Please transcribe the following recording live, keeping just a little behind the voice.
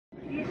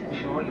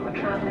sure you are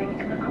travelling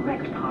in the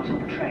correct part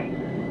of the train.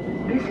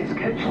 This is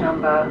coach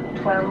number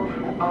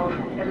 12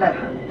 of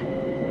 11.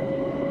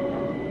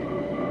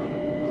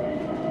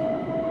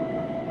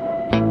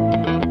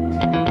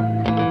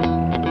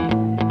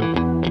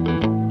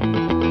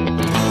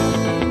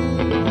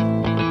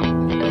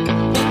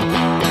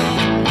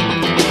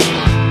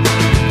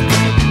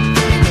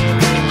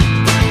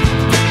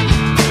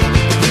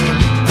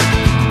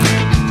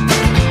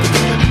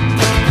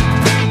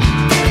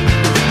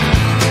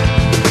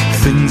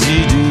 Things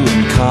you do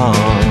in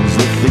cars,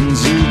 the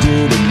things you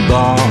did in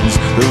bars,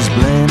 those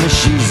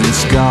blemishes and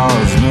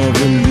scars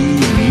never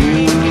leave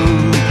you.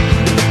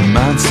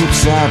 Man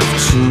slips out of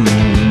tune,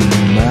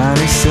 man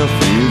is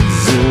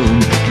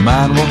self-exhumed,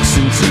 man walks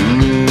into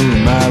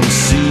room, I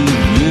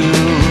receive you.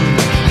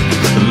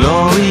 A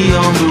lorry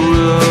on the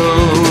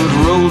road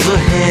rolls a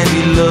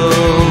heavy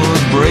load,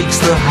 breaks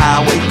the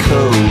highway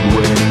code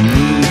when he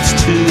needs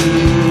to.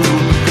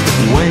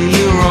 When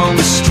you're on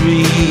the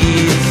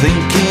street,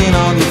 thinking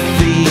on your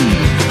feet,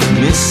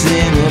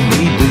 missing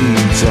every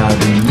beat, I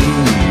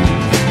believe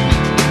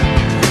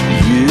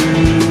you.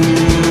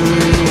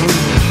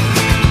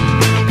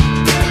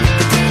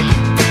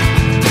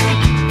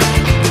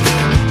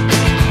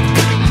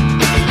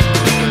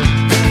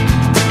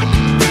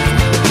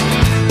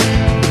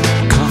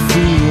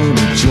 Coffee in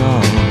a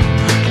jar,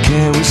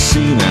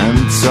 kerosene and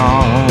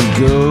tar,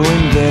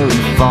 going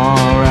very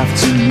far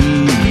after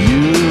leave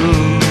you.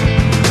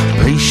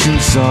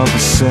 Patience are the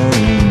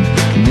same,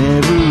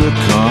 never a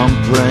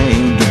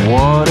complaint.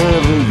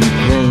 Whatever you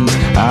paint,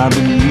 I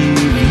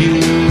believe you.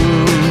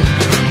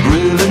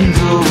 Brilliant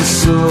over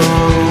soul,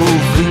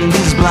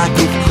 fingers black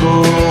with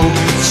coal,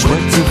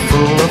 sweater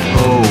full of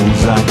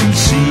holes I can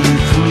see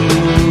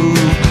through.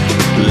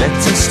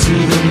 Letters to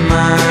the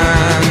man